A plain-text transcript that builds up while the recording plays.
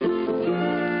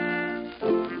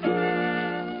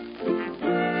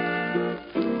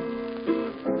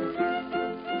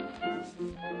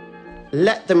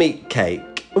Let Them Eat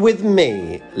Cake with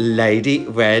me, Lady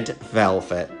Red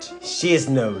Velvet. She is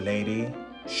no lady.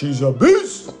 She's a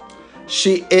beast.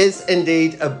 She is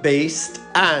indeed a beast,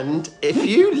 and if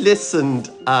you listened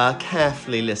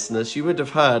carefully, listeners, you would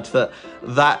have heard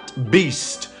that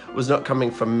beast was not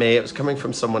coming from me, it was coming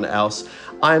from someone else.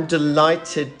 I'm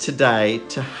delighted today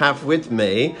to have with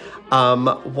me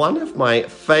one of my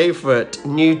favourite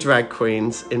new drag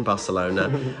queens in Barcelona,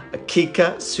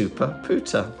 Kika Super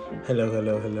Puta. Hello,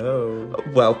 hello, hello.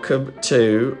 Welcome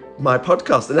to my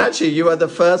podcast. And actually, you are the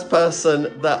first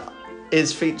person that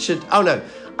is featured. Oh no,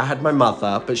 I had my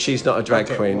mother, but she's not a drag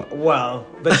queen. Well,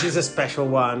 but she's a special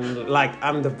one. Like,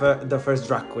 I'm the first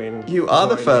drag queen. You are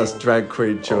the first drag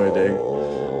queen joining.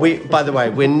 By the way,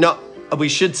 we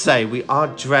should say we are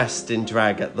dressed in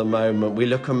drag at the moment. We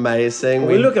look amazing.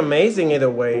 We look amazing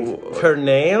either way. Her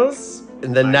nails.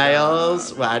 And the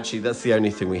nails. Well, actually, that's the only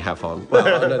thing we have on.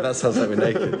 Well, no, that sounds like we're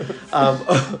naked.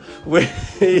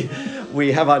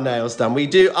 We have our nails done.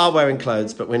 We are wearing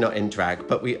clothes, but we're not in drag.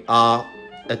 But we are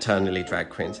eternally drag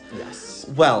queens. Yes.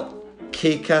 Well,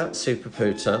 Kika Super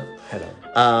Puta.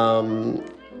 Hello.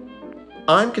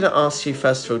 I'm going to ask you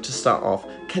first of all to start off.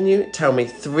 Can you tell me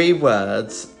 3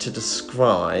 words to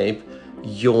describe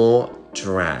your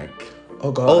drag?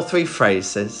 Oh God. All 3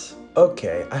 phrases.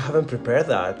 Okay, I haven't prepared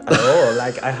that at all.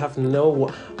 Like, I have no.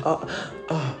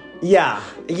 Yeah,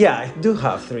 I do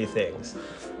have 3 things.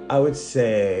 I would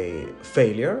say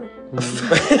failure.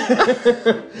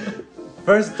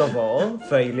 First of all,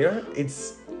 failure.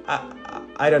 It's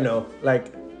I don't know.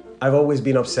 Like, I've always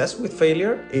been obsessed with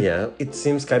failure. It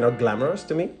seems kind of glamorous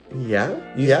to me. Yeah.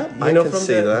 You I know, can from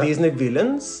see the that. Disney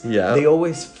villains. Yeah. They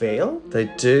always fail, They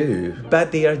do.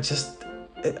 but they are just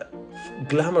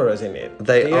glamorous in it.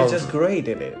 They are are just great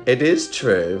in it. It is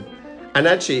true. And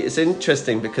actually, it's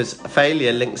interesting because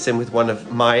failure links in with one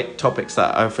of my topics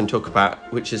that I often talk about,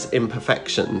 which is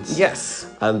imperfections. Yes.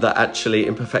 And that actually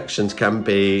imperfections can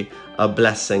be a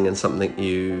blessing and something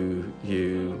you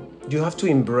have to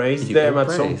embrace them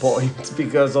at some point,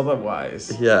 because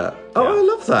otherwise. Yeah. Oh, Yeah. I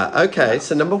love that. Okay,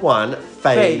 so number 1,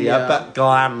 failure. But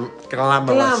glamorously.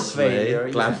 Glam failure,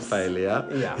 yes. Failure.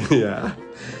 Yeah.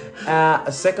 Yeah.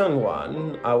 A second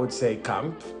one, I would say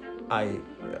camp.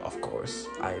 Of course,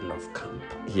 I love camp.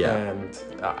 Yeah. And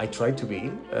I try to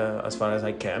be, as far as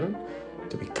I can,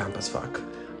 to be camp as fuck.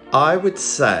 I would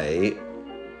say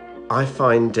I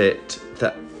find it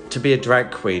that to be a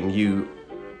drag queen, you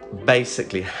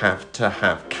basically have to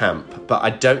have camp. But I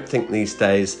don't think these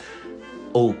days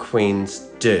all queens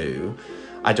do.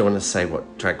 I don't want to say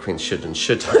what drag queens should and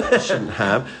shouldn't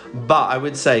have. But I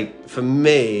would say, for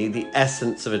me, the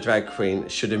essence of a drag queen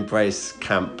should embrace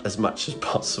camp as much as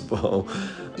possible.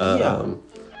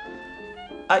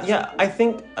 I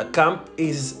think camp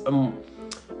is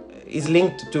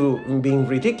linked to being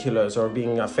ridiculous or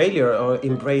being a failure or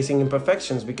embracing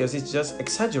imperfections, because it's just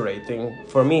exaggerating.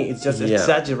 For me, it's just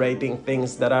exaggerating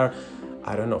things that are,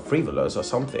 I don't know, frivolous or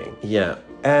something. Yeah.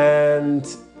 And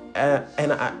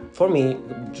for me,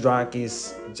 drag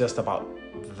is just about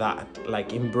that,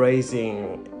 like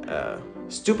embracing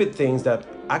stupid things that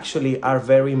actually are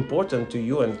very important to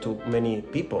you and to many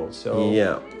people. So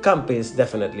camp is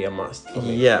definitely a must for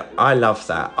me. Yeah, I love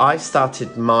that. I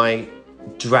started my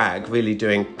drag really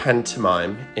doing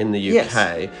pantomime in the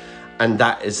UK, and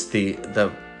that is the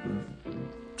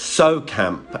so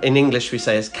camp. In English we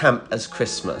say as camp as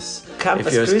Christmas. Camp if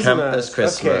as you're Christmas. as camp as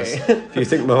Christmas. Okay. If you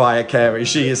think Mariah Carey,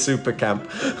 she is super camp.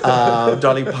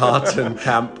 Dolly Parton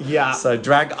camp. Yeah. So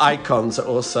drag icons are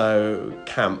also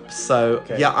camp. So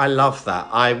yeah, I love that.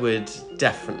 I would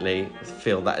definitely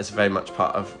feel that is very much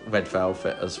part of Red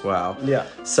Velvet as well. Yeah.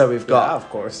 So we've got of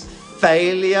course,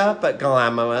 failure but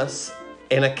glamorous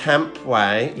in a camp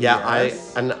way. Yeah,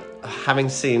 Yes. and having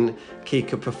seen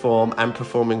Kika perform and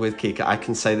performing with Kika, I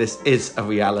can say this is a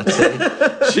reality.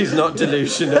 She's not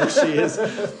delusional.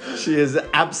 She is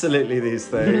absolutely these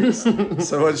things.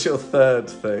 So what's your 3rd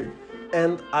thing?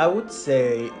 and I would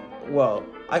say, well,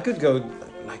 I could go,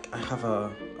 like, I have a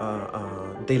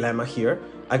dilemma here.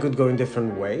 I could go in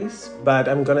different ways, but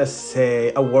I'm gonna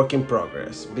say a work in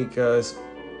progress, because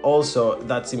also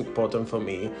that's important for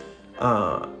me,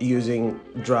 using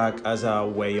drag as a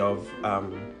way of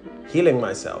healing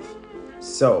myself.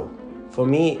 So for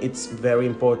me, it's very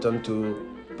important to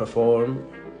perform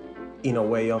in a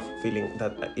way of feeling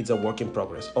that it's a work in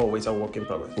progress, always a work in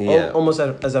progress. Almost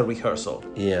as a rehearsal.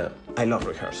 Yeah. I love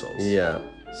rehearsals. Yeah.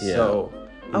 So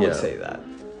I would say that.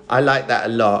 I like that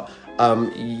a lot.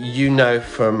 You know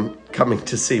from coming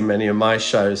to see many of my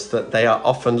shows that they are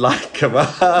often like a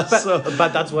rehearsal.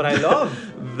 But that's what I love.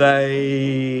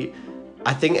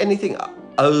 I think anything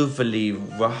overly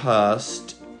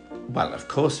rehearsed. Well, of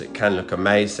course, it can look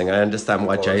amazing. I understand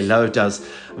why J-Lo does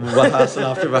rehearsal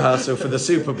after rehearsal for the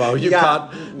Super Bowl. You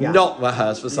can't not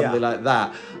rehearse for something like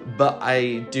that. But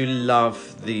I do love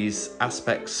these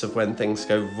aspects of when things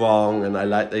go wrong, and I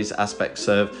like these aspects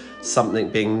of something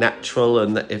being natural,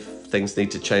 and that if things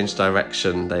need to change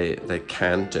direction, they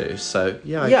can do. So,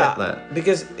 I get that.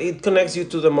 Because it connects you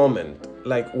to the moment.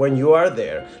 Like, when you are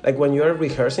there, like when you are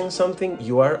rehearsing something,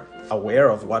 you are aware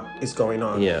of what is going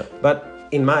on. Yeah. But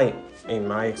in my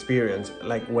experience,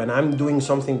 like when I'm doing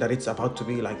something that it's about to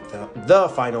be like the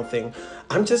final thing,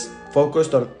 I'm just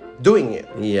focused on doing it.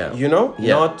 Yeah. You know?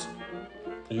 Yeah. Not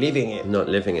living it. Not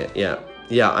living it, yeah.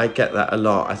 Yeah, I get that a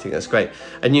lot. I think that's great.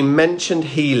 And you mentioned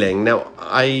healing. Now,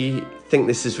 I think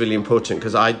this is really important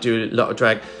because I do a lot of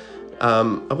drag. I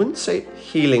wouldn't say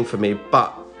healing for me,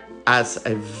 but as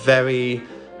a very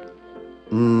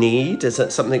is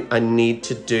that something I need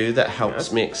to do that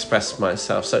helps me express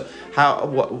myself? So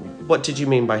what did you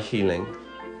mean by healing?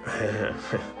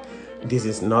 This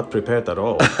is not prepared at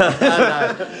all.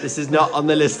 No, this is not on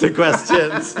the list of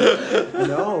questions.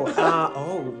 No.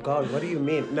 Oh God, what do you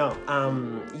mean? No.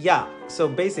 So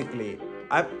basically,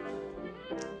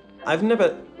 I've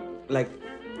never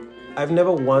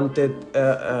wanted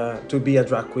to be a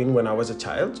drag queen when I was a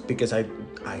child, because I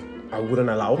wouldn't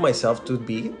allow myself to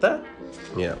be that.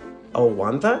 Yeah. Or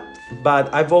want that.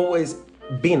 But I've always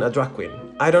been a drag queen.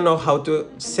 I don't know how to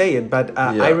say it, but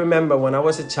I remember when I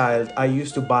was a child, I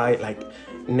used to buy like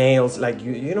nails, like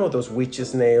you know those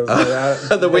witches' nails,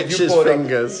 the witches'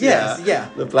 fingers. Yes,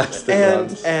 the plastic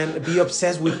ones, and be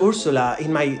obsessed with Ursula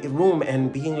in my room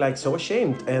and being like so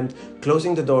ashamed and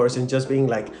closing the doors and just being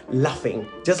like laughing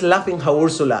how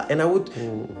Ursula, and I would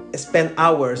spend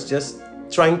hours just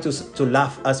trying to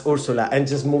laugh as Ursula and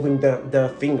just moving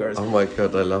the fingers. Oh my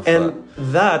God, I love that. And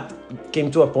that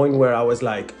came to a point where I was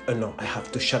like, no, I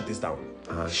have to shut this down.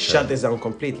 Okay. Shut this down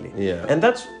completely. Yeah. And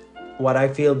that's what I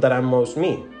feel that I'm most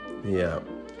me. Yeah.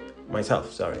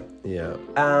 Myself, sorry. Yeah.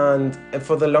 And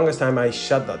for the longest time, I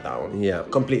shut that down. Yeah.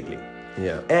 Completely.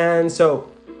 Yeah. And so,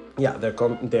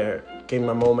 there came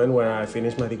a moment where I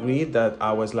finished my degree that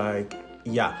I was like,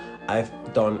 I've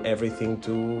done everything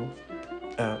to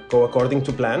go according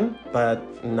to plan, but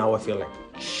now I feel like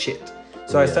shit.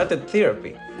 So I started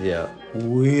therapy. Yeah.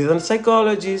 With a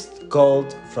psychologist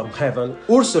called from heaven,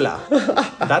 Ursula.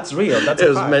 That's real. That's it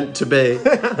was meant to be.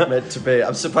 Meant to be.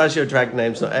 I'm surprised your drag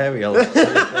name's not Ariel. Or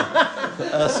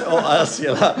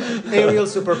Ursula. Ariel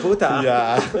Super Puta.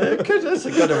 Yeah. It's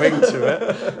got a ring to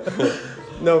it.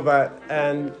 No,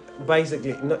 and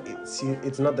basically,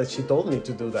 it's not that she told me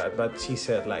to do that, but she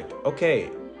said like, okay,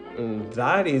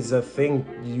 that is a thing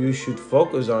you should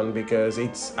focus on, because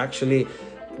it's actually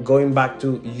going back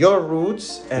to your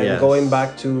roots and going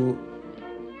back to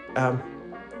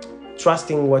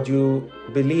trusting what you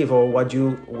believe or what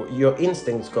your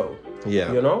instincts go.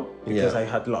 Yeah. You know? Because I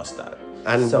had lost that.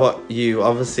 And what you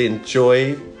obviously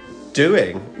enjoy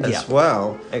doing as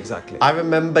well. Exactly. I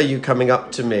remember you coming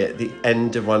up to me at the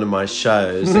end of one of my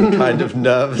shows and kind of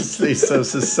nervously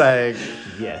sort of saying,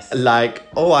 yes, like,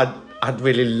 oh, I'd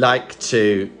really like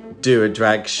to do a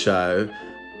drag show.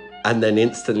 And then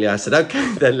instantly I said,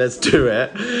 okay, then let's do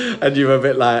it. And you were a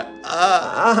bit like,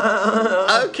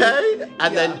 okay.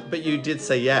 And then, but you did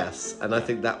say yes. And I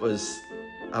think that was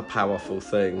a powerful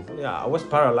thing. Yeah, I was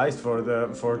paralyzed for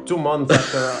 2 months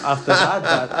after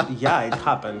that. But yeah, it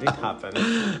happened.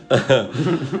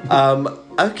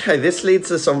 Okay, this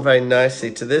leads us on very nicely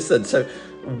to this then. So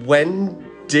when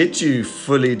did you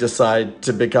fully decide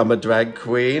to become a drag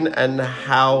queen, and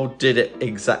how did it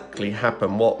exactly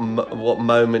happen? What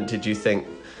moment did you think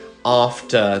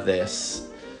after this?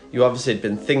 You obviously had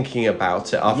been thinking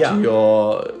about it after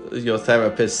your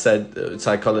therapist said,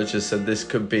 psychologist said this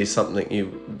could be something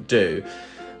you do.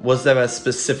 Was there a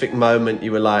specific moment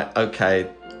you were like, okay,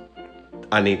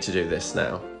 I need to do this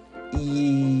now?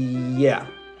 Yeah.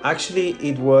 Actually,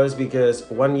 it was because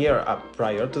 1 year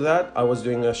prior to that, I was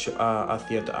doing a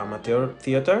amateur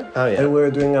theater, and we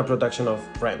were doing a production of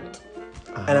Rent,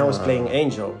 and I was playing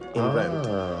Angel in Rent,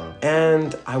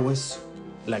 and I was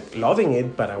like loving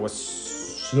it, but I was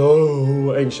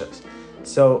so anxious.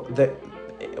 So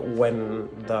when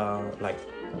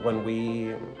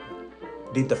we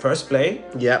did the first play,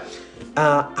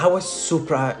 I was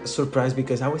surprised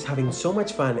because I was having so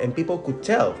much fun, and people could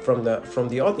tell from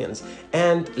the audience.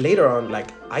 And later on,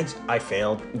 like I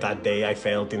failed that day. I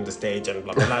failed in the stage and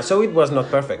blah blah blah. So it was not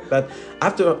perfect. But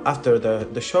after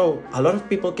the show, a lot of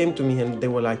people came to me and they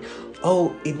were like,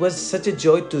 "Oh, it was such a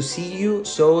joy to see you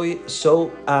so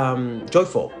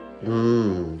joyful."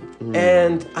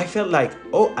 And I felt like,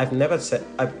 oh, I've never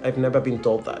been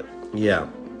told that, Yeah.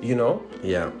 you know?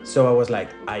 Yeah. So I was like,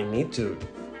 I need to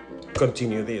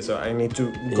continue this, or I need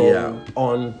to go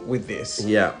on with this.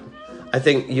 Yeah. I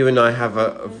think you and I have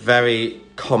a very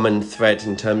common thread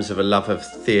in terms of a love of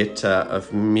theatre,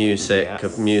 of music,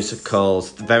 of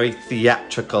musicals, very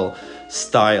theatrical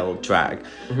style drag.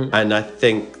 And I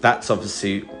think that's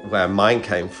obviously where mine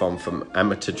came from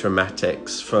amateur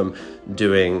dramatics, from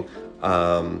doing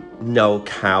Noel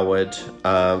Coward,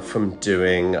 from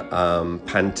doing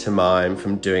pantomime,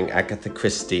 from doing Agatha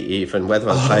Christie, even whether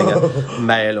I'm playing a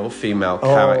male or female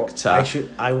character.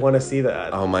 I want to see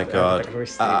that. Oh my god!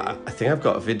 I think I've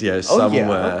got a video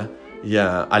somewhere.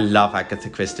 Yeah, I love Agatha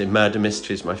Christie. Murder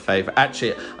mystery is my favourite.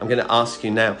 Actually, I'm going to ask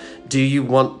you now, do you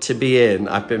want to be in?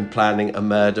 I've been planning a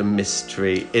murder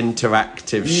mystery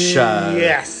interactive show.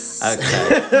 Yes.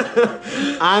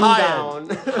 Okay. I'm down.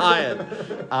 Hired.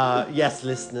 Yes,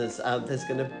 listeners, there's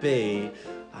going to be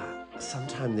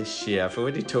sometime this year. I've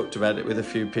already talked about it with a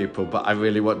few people, but I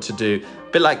really want to do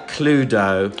a bit like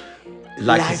Cluedo.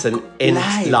 Like it's an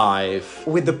live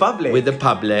with the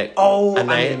public. Oh,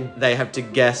 and they have to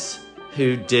guess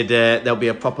who did it. There'll be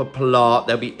a proper plot.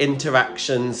 There'll be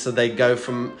interactions, so they go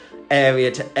from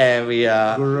area to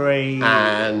area. Great.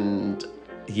 And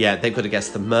yeah, they've got to guess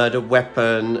the murder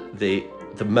weapon, the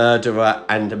murderer,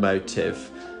 and the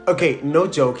motive. Okay, no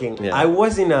joking. Yeah. I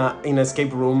was in an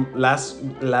escape room last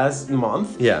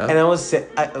month. Yeah. And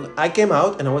I came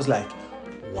out and I was like,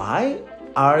 why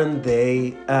aren't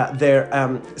they their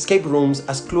escape rooms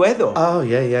as Cluedo? Oh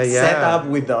yeah. Set up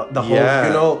with the whole,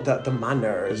 you know, the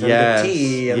manners and the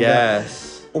tea and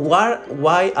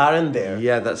why aren't there?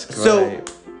 Yeah, that's great. So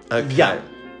okay.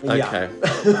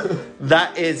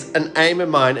 That is an aim of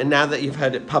mine, and now that you've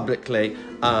heard it publicly,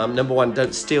 number one,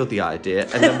 don't steal the idea,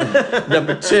 and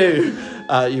number two,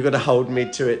 you've got to hold me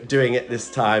to it, doing it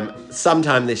this time,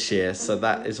 sometime this year. So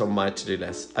that is on my to-do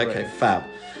list. Okay, right. Fab.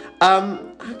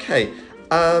 Okay.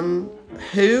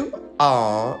 Who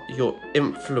are your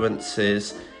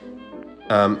influences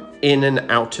in and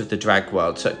out of the drag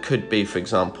world? So it could be, for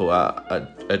example,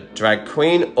 a drag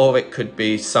queen, or it could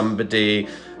be somebody,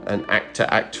 an actor,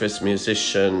 actress,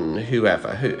 musician,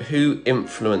 whoever. Who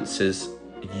influences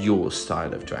your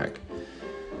style of drag?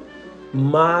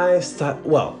 My style,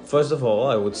 well, first of all,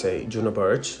 I would say Juno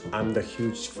Birch. I'm the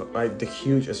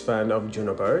hugest fan of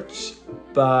Juno Birch.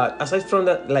 But aside from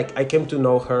that, like, I came to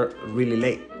know her really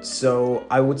late. So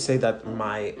I would say that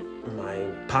my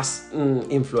past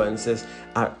influences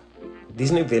are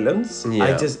Disney villains.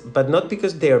 Yeah. But not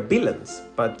because they are villains,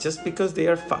 but just because they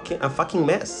are a fucking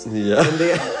mess. Yeah.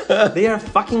 And they are a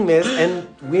fucking mess, and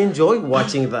we enjoy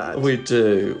watching that. We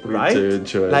do. We do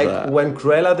enjoy that. Like when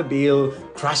Cruella de Vil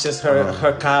crashes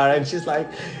her car and she's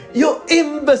like, "You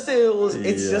imbeciles!"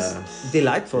 It's just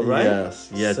delightful, right? Yes.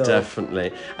 Yeah,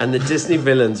 definitely. And the Disney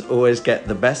villains always get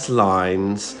the best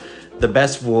lines, the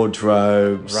best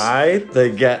wardrobes, right?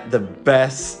 They get the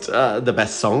best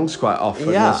songs quite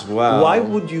often as well. Why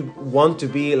would you want to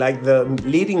be like the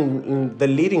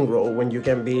leading role when you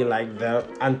can be like the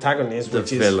antagonist,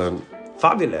 which villain? Is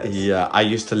fabulous. Yeah, I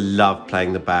used to love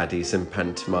playing the baddies in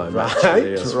pantomime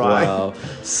as well.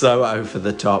 So over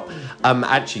the top.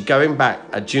 Actually, going back,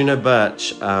 Juno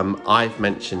Birch, I've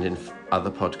mentioned in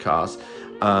other podcasts.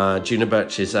 Juno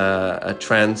Birch is a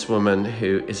trans woman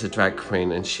who is a drag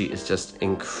queen, and she is just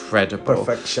incredible.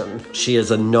 Perfection. She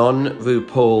is a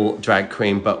non-RuPaul drag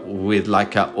queen, but with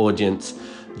like an audience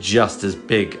just as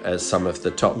big as some of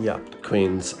the top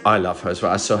queens. I love her as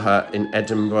well. I saw her in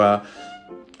Edinburgh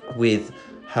with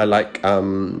her like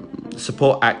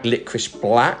support act Licorice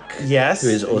Black, yes, who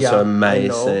is also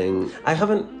amazing. I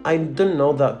don't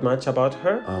know that much about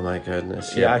her. Oh my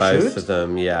goodness, both of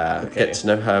them, get to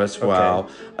know her as well.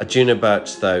 Juno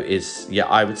Birch though is,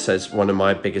 I would say is one of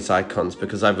my biggest icons,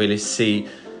 because I really see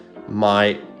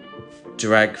my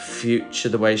drag future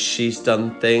the way she's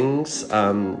done things.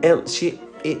 And she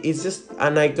is just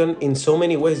an icon in so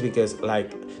many ways, because like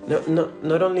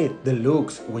not only the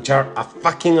looks, which are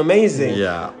fucking amazing,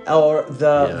 or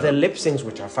the lip syncs,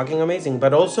 which are fucking amazing,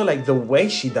 but also like the way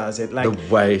she does it. Like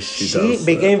the way she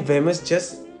became famous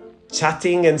just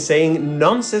chatting and saying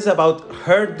nonsense about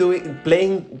her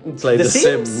playing the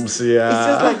Sims. Yeah, it's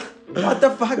just like, what the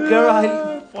fuck,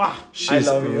 girl? She's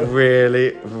I love you.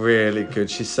 Really, really good.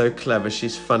 She's so clever.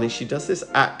 She's funny. She does this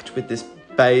act with this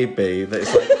baby that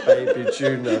is like baby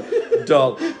Juno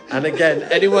doll. And again,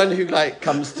 anyone who like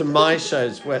comes to my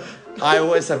shows, where I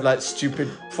always have like stupid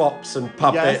props and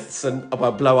puppets and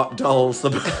blow up dolls. The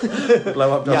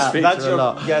blow up dolls feature a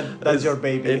lot. Yeah, that's your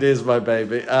baby. It is my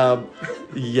baby.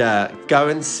 Yeah, go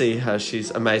and see her.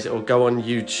 She's amazing. Or go on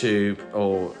YouTube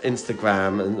or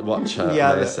Instagram and watch her.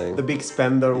 Yeah, amazing. The big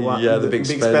spender one. Yeah, the big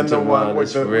spender one with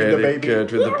is the really baby.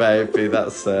 good with the baby.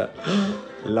 That's it.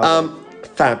 Love it.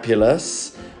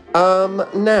 Fabulous.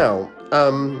 Now,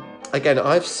 again,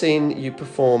 I've seen you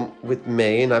perform with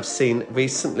me, and I've seen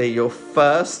recently your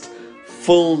first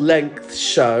full-length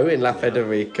show in La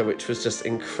Federica, which was just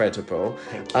incredible.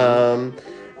 Thank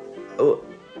you.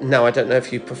 Now, I don't know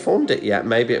if you performed it yet.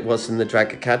 Maybe it was in the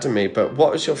Drag Academy. But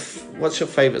what's your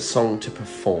favourite song to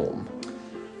perform?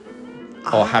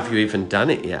 Or have you even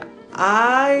done it yet?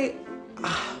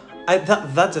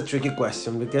 That's a tricky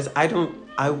question because I don't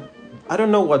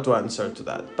know what to answer to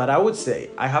that. But I would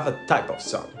say I have a type of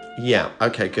song. Yeah.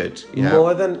 Okay. Good. Yeah.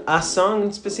 More than a song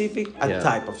in specific, a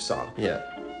type of song. Yeah.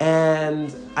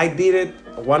 And I did it.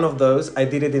 One of those I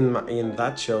did it in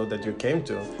that show that you came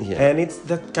to. Yeah. And it's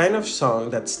the kind of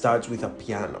song that starts with a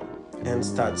piano and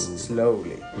starts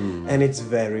slowly, and it's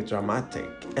very dramatic.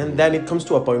 And then it comes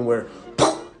to a point where,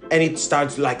 and it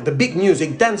starts like the big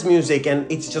music, dance music, and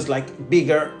it's just like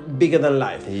bigger than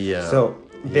life. Yeah. So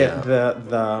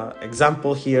the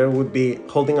example here would be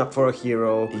 "Holding Up for a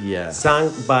Hero,"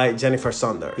 sung by Jennifer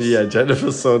Saunders. Yeah,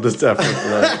 Jennifer Saunders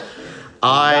definitely.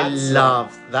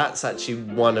 That's actually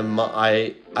one of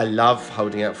my. I love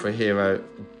Holding Out for a Hero,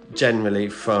 generally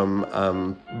from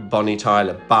Bonnie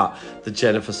Tyler, but the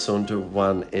Jennifer Saunders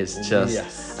one is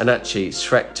just. And actually,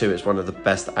 Shrek 2 is one of the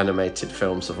best animated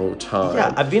films of all time.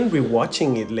 Yeah, I've been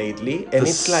rewatching it lately, and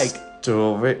it's like.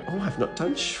 Story. Oh, I've not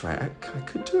done Shrek. I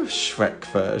could do a Shrek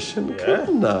version,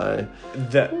 couldn't I?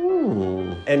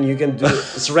 And you can do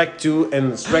Shrek 2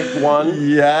 and Shrek 1.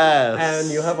 Yes.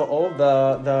 And you have all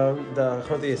the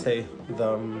how do you say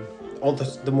all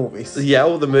the movies. Yeah,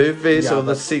 all the movies, all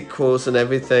the sequels and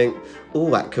everything. Oh,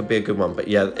 that could be a good one. But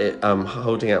yeah,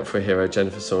 Holding Out for a Hero,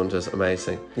 Jennifer Saunders,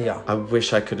 amazing. Yeah. I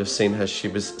wish I could have seen her. She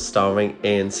was starring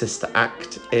in Sister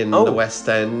Act in the West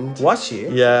End. Was she?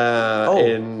 Yeah,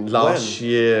 in last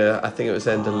year. I think it was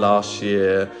end of last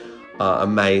year.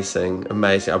 Amazing.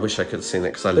 I wish I could have seen it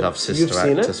because I love Sister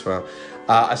Act as well.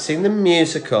 I've seen the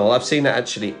musical. I've seen it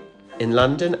actually in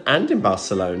London and in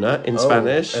Barcelona in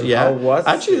Spanish. And yeah. how was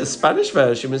actually it? The Spanish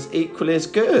version was equally as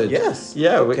good. Yes.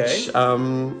 Yeah, okay. which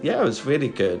it was really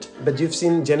good. But you've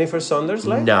seen Jennifer Saunders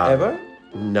live? No. Ever?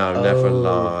 No, never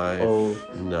live.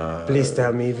 No. Please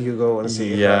tell me if you go and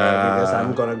see her, because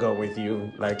I'm gonna go with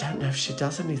you. Like, I don't know if she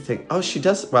does anything. Oh, she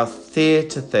does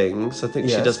theatre things. I think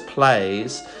she does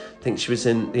plays. I think she was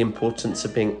in The Importance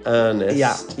of Being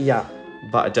Earnest. Yeah.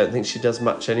 But I don't think she does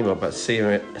much anymore. But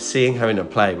seeing her in a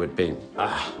play would be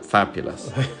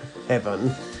fabulous.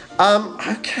 Heaven.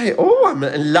 Okay. Oh, I'm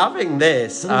loving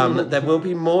this. There will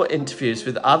be more interviews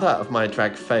with other of my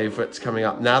drag favourites coming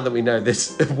up now that we know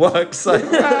this works so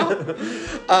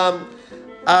well.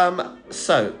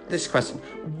 So, this question.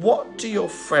 What do your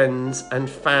friends and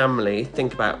family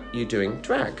think about you doing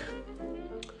drag?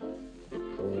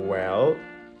 Well,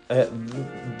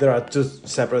 there are two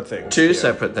separate things. Two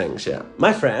separate things, yeah.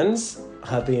 My friends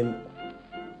have been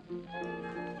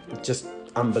just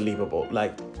unbelievable.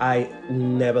 Like, I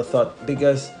never thought,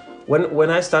 because when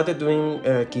I started doing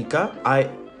Kika,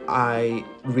 I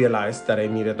realized that I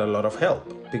needed a lot of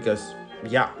help, because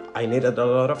I needed a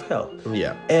lot of help.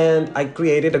 Yeah. And I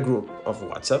created a group of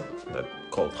WhatsApp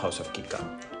called House of Kika.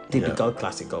 Typical,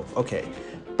 classical. Okay.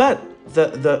 But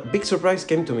the big surprise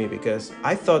came to me because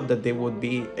I thought that they would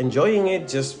be enjoying it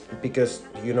just because,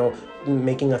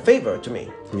 making a favor to me.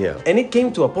 Yeah. And it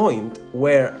came to a point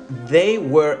where they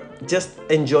were just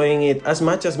enjoying it as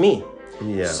much as me.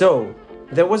 Yeah. So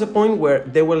there was a point where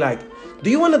they were like,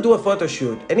 do you want to do a photo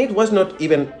shoot? And it was not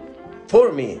even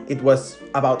for me. It was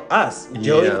about us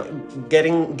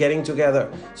getting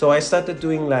together. So I started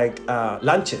doing like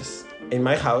lunches in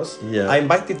my house. Yeah. I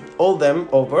invited all them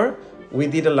over. We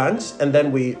did a lunch, and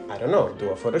then we, do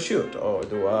a photo shoot or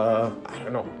do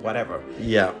whatever.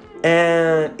 Yeah.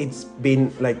 And it's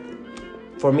been like,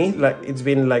 for me, like it's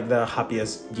been like the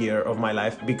happiest year of my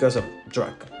life because of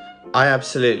drag. I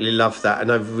absolutely love that,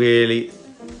 and I really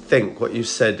think what you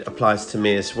said applies to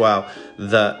me as well,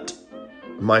 that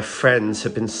my friends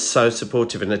have been so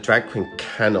supportive, and a drag queen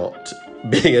cannot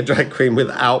be a drag queen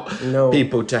without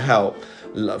people to help.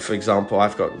 For example,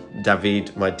 I've got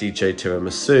David, my DJ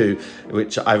Tiramisu,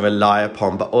 which I rely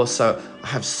upon, but also I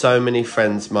have so many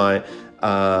friends, my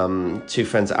two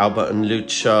friends, Albert and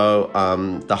Lucho,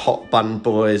 the Hot Bun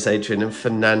Boys, Adrian and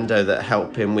Fernando, that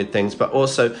help him with things, but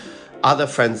also other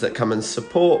friends that come and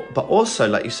support, but also,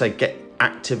 like you say, get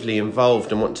actively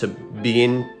involved and want to be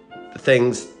in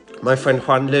things. My friend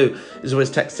Juan Lu is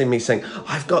always texting me saying,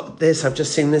 I've got this, I've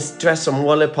just seen this dress on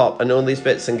Wallapop and all these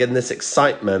bits, and getting this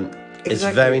excitement. Exactly. It's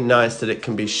very nice that it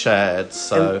can be shared.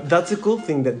 So and that's a cool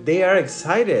thing, that they are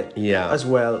excited as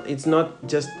well. It's not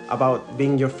just about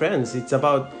being your friends, it's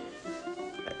about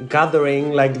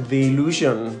gathering like the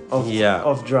illusion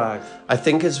of drag. I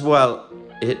think as well,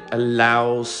 it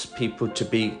allows people to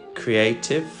be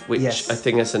creative, which I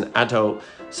think as an adult,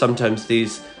 sometimes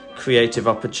these creative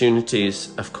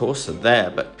opportunities, of course, are there,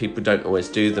 but people don't always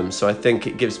do them. So I think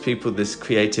it gives people this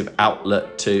creative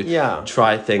outlet to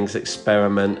try things,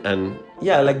 experiment, and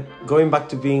like going back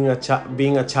to being a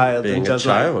child and just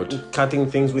like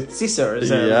cutting things with scissors.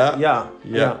 And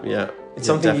it's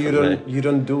something you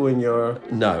don't do in your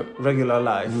regular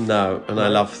life. No, and I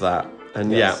love that.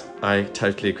 And I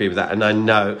totally agree with that. And I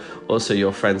know also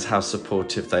your friends, how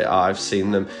supportive they are. I've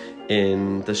seen them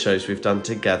in the shows we've done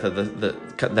together,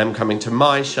 them coming to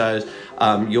my shows.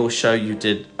 Your show you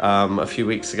did a few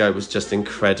weeks ago was just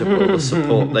incredible. The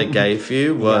support they gave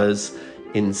you was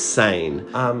insane,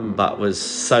 but was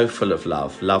so full of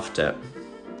love. Loved it.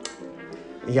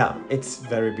 Yeah, it's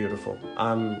very beautiful.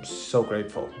 I'm so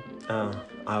grateful.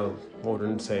 I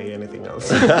wouldn't say anything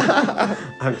else.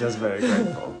 I'm just very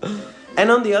grateful. And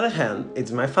on the other hand,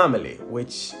 it's my family,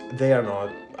 which they are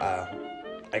not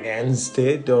against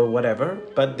it or whatever,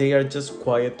 but they are just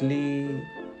quietly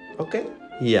okay.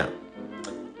 Yeah.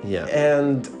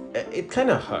 And it kind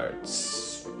of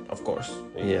hurts, of course.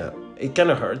 Yeah. It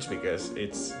kind of hurts because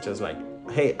it's just like,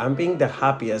 hey, I'm being the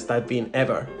happiest I've been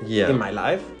ever in my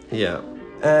life. Yeah.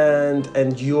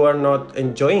 And you are not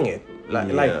enjoying it.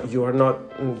 Like you are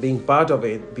not being part of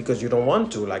it because you don't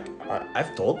want to. Like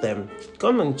I've told them,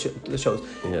 come on the shows.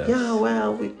 Yes. Yeah,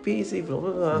 well, we're busy, blah,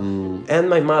 blah, blah. And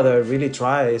my mother really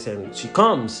tries and she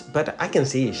comes, but I can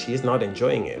see she's not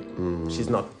enjoying it. She's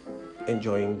not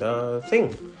enjoying the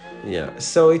thing. Yeah.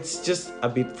 So it's just a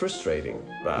bit frustrating.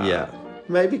 But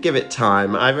maybe give it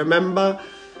time. I remember,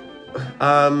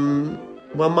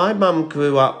 my mum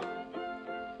grew up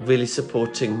really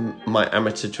supporting my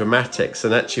amateur dramatics,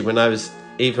 and actually when I was,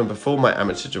 even before my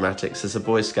amateur dramatics as a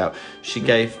Boy Scout, she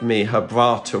gave me her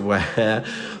bra to wear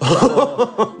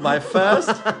for my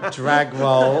first drag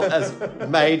role as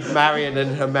Maid Marian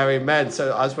and Her Merry Men.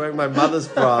 So I was wearing my mother's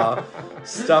bra,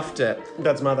 stuffed it.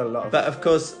 That's mother love. But of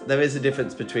course there is a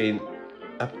difference between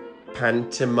a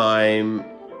pantomime,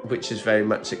 which is very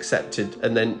much accepted,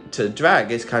 and then to drag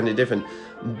is kind of different.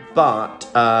 But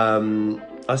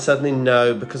I certainly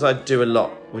know, because I do a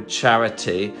lot with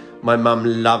charity, my mum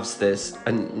loves this,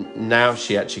 and now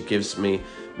she actually gives me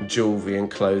jewellery and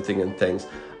clothing and things.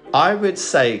 I would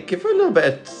say give her a little bit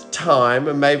of time,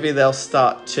 and maybe they'll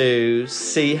start to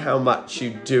see how much you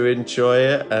do enjoy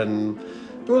it, and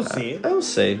we'll see. I'll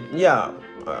see. Yeah,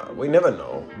 we never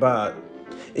know. But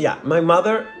yeah, my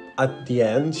mother, at the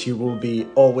end, she will be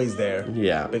always there.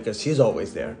 Yeah. Because she's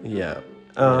always there. Yeah.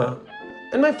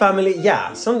 And my family,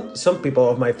 some people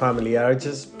of my family are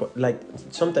just like,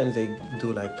 sometimes they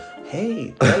do like,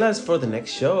 hey, tell us for the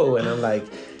next show. And I'm like,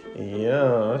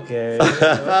 yeah, okay,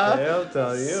 I'll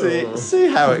tell you. See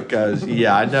how it goes.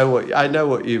 Yeah, I know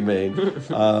what you mean.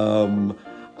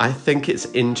 I think it's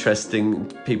interesting,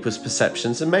 people's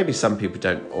perceptions, and maybe some people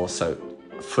don't also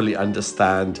fully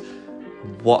understand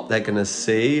what they're going to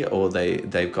see, or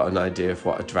they've got an idea of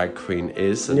what a drag queen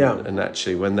is, and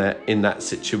actually when they're in that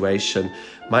situation,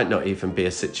 might not even be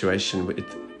a situation in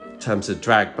terms of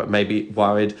drag, but maybe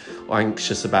worried or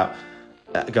anxious about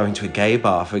going to a gay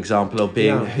bar, for example, or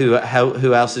being who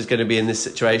else is going to be in this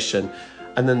situation,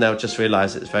 and then they'll just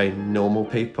realize it's very normal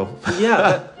people.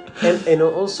 And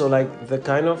also, like, the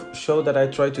kind of show that I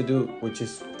try to do, which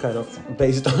is kind of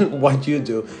based on what you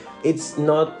do, it's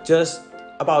not just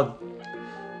about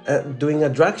doing a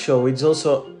drag show, it's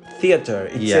also theater,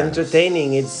 it's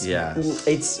entertaining, it's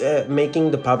making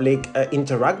the public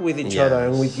interact with each other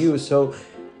and with you. So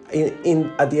at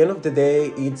the end of the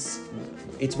day,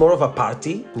 it's more of a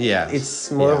party. It's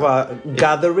more of a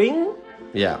gathering.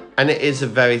 And it is a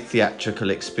very theatrical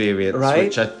experience,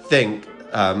 which I think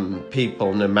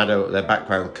people, no matter what their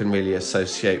background, can really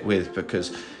associate with,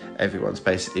 because everyone's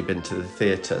basically been to the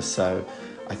theatre. So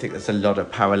I think there's a lot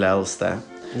of parallels there.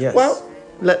 Well,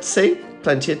 let's see.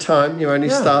 Plenty of time. You're only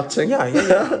starting.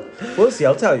 We'll see.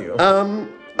 I'll tell you.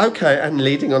 Okay, and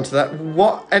leading on to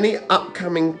that, any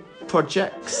upcoming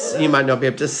projects? You might not be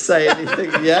able to say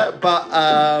anything yet, but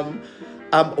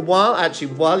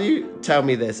While you tell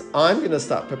me this, I'm going to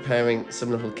start preparing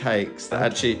some little cakes that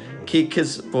actually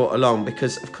Kika's brought along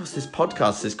because, of course, this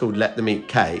podcast is called Let Them Eat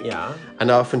Cake. Yeah.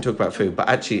 And I often talk about food, but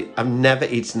actually, I've never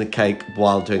eaten a cake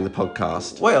while doing the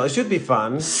podcast. Well, it should be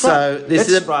fun. So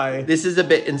this try. This is a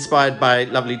bit inspired by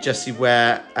lovely Jessie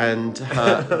Ware and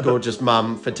her gorgeous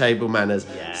mum for table manners.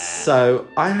 Yeah. So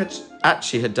I had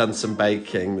done some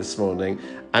baking this morning,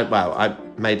 and I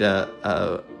made a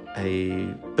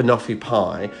banoffee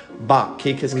pie, but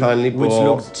Kika's kindly brought, which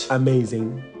looks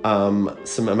amazing.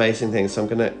 Some amazing things. So I'm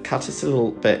going to cut us a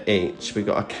little bit each. We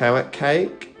got a carrot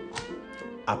cake,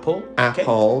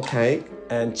 Apple cake,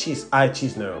 and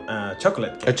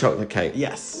chocolate cake. a chocolate cake.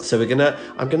 Yes. So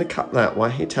I'm gonna cut that while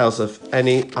he tells of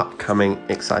any upcoming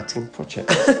exciting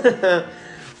projects.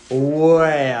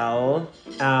 Well,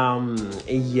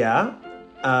 yeah.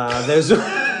 There's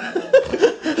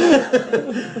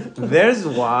there's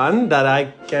one that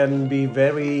I can be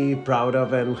very proud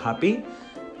of and happy,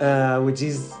 which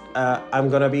is I'm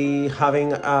gonna be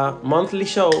having a monthly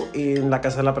show in La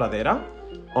Casa La Pradera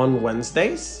on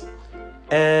Wednesdays,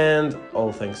 and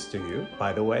all thanks to you,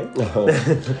 by the way.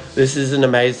 This is an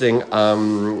amazing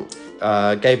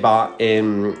gay bar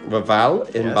in Raval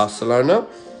in Barcelona.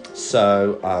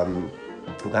 So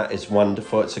that is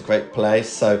wonderful. It's a great place.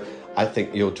 So I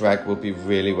think your drag will be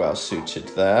really well suited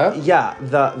there. Yeah,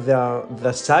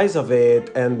 the size of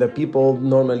it and the people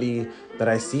normally that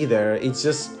I see there, it's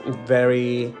just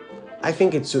very, I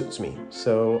think it suits me.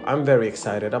 So I'm very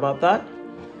excited about that.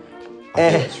 I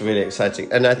think it's really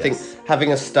exciting. And I think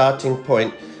having a starting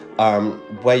point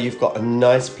where you've got a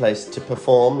nice place to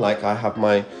perform, like I have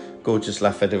my gorgeous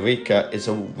La Federica, is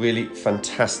a really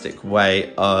fantastic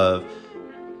way of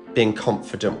being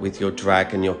confident with your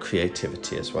drag and your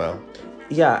creativity as well.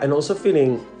 Yeah, and also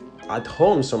feeling at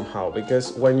home somehow,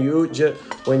 because when you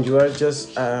are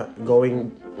just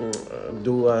going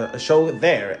do a show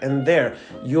there and there,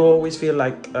 you always feel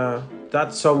like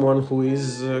that's someone who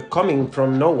is coming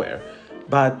from nowhere.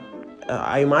 But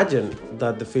I imagine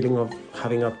that the feeling of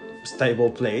having a stable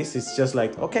place is just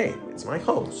like, okay, it's my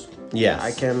house. Yes.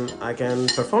 I can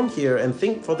perform here and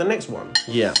think for the next one.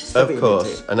 Yeah, Stability. of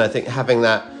course. And I think having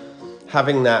that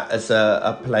as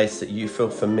a place that you feel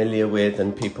familiar with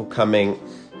and people coming,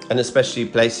 and especially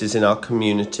places in our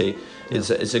community, is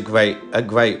a great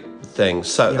thing.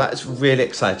 So that's really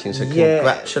exciting. So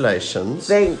congratulations.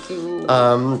 Thank you.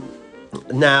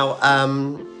 Now,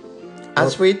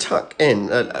 as we tuck in,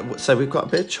 so we've got a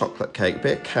bit of chocolate cake, a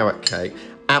bit of carrot cake,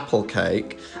 apple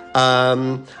cake.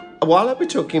 While I'll be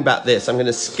talking about this, I'm going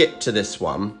to skip to this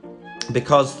one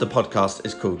because the podcast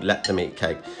is called Let Them Eat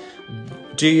Cake.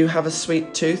 Do you have a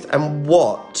sweet tooth? And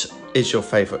what is your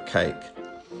favourite cake?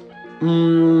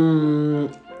 Well,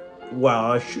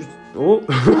 I should... Oh.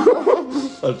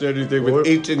 That's the only thing with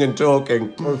eating and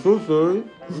talking. I'm so sorry.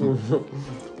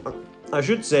 I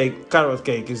should say carrot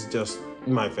cake is just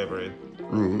my favorite.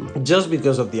 Just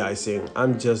because of the icing.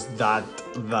 I'm just that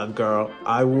girl.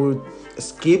 I would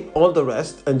skip all the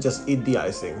rest and just eat the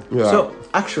icing. Yeah. So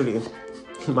actually,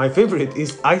 my favorite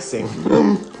is icing.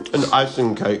 An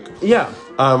icing cake. Yeah.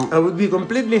 I would be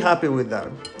completely happy with that.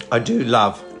 I do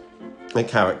love a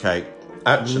carrot cake.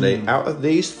 Actually, out of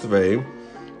these three,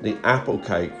 the apple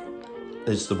cake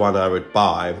is the one I would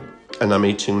buy. And I'm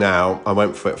eating now. I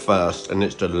went for it first and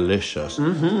it's delicious.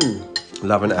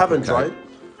 Love an apple cake. Tried?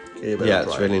 Yeah,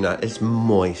 it's really nice. It's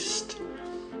moist.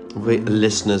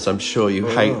 Listeners, I'm sure you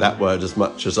hate that word as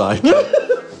much as I do.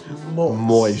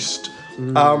 Moist.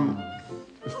 But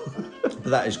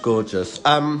that is gorgeous.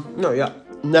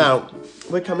 Now,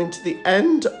 we're coming to the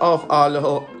end of our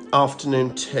little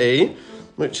afternoon tea,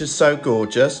 which is so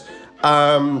gorgeous.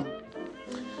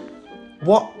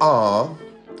 What are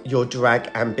your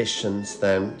drag ambitions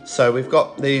then? So we've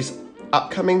got these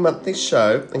upcoming monthly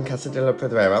show in Casa de la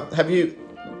Pedrera. Have you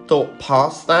thought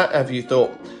past that? Have you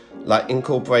thought like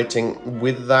incorporating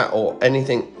with that or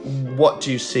anything? What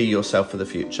do you see yourself for the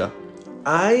future?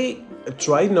 I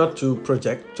try not to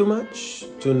project too much,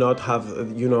 to not have,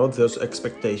 those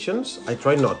expectations. I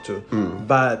try not to.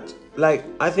 But like,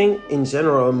 I think in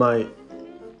general,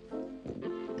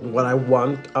 what I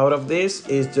want out of this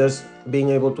is just being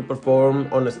able to perform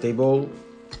in a stable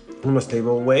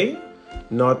way.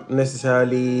 Not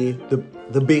necessarily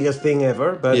the biggest thing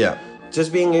ever, but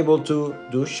just being able to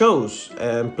do shows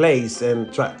and plays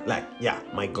and try,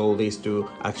 my goal is to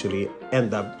actually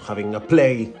end up having a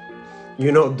play,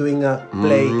 doing a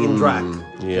play in drag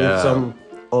with some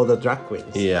other drag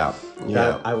queens.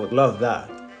 I would love that.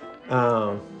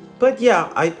 But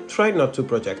I try not to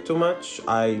project too much.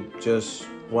 I just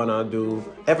want to do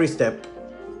every step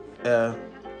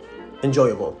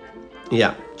enjoyable.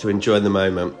 Yeah, to enjoy the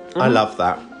moment. I love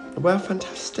that. Well,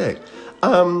 fantastic.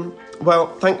 Well,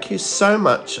 thank you so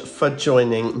much for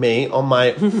joining me on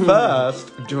my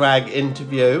first drag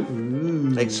interview,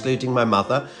 excluding my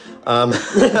mother.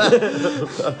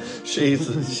 She's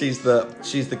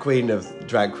the queen of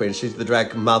drag queens. She's the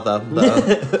drag mother.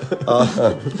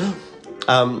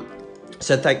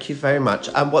 So thank you very much.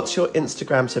 And what's your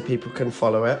Instagram so people can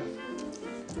follow it?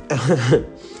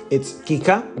 It's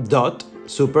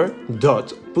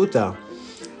Kika.super.puta.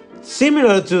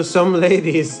 Similar to some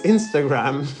ladies'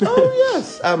 Instagram. Oh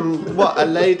yes. What, a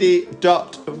lady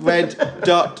dot red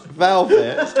dot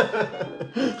velvet?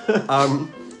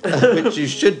 Which you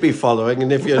should be following,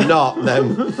 and if you're not,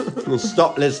 then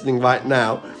stop listening right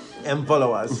now And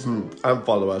follow us. and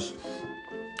follow us.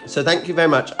 So thank you very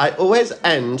much. I always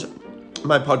end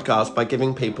my podcast by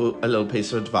giving people a little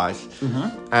piece of advice.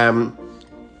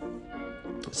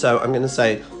 So I'm going to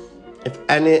say, if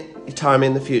any time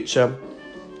in the future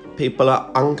people are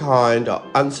unkind or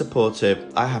unsupportive,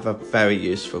 I have a very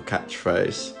useful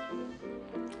catchphrase.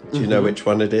 Do you know which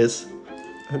one it is?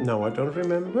 No, I don't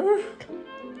remember.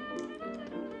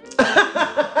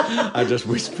 I just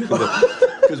whispered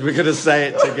it because we're going to say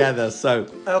it together. So,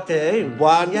 Okay.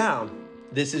 one, Yeah.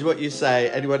 this is what you say.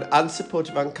 Anyone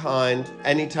unsupportive, unkind,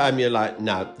 anytime you're like,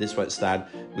 no, this won't stand,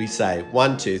 we say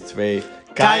 1, 2, 3,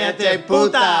 Cállate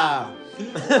puta!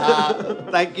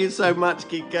 Thank you so much,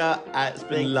 Kika. It's been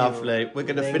Thank you. lovely. We're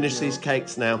going to Thank finish you. these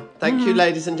cakes now. Thank you,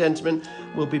 ladies and gentlemen.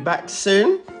 We'll be back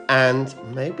soon, and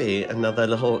maybe another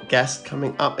little guest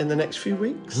coming up in the next few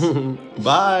weeks.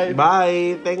 Bye.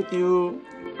 Bye. Thank you.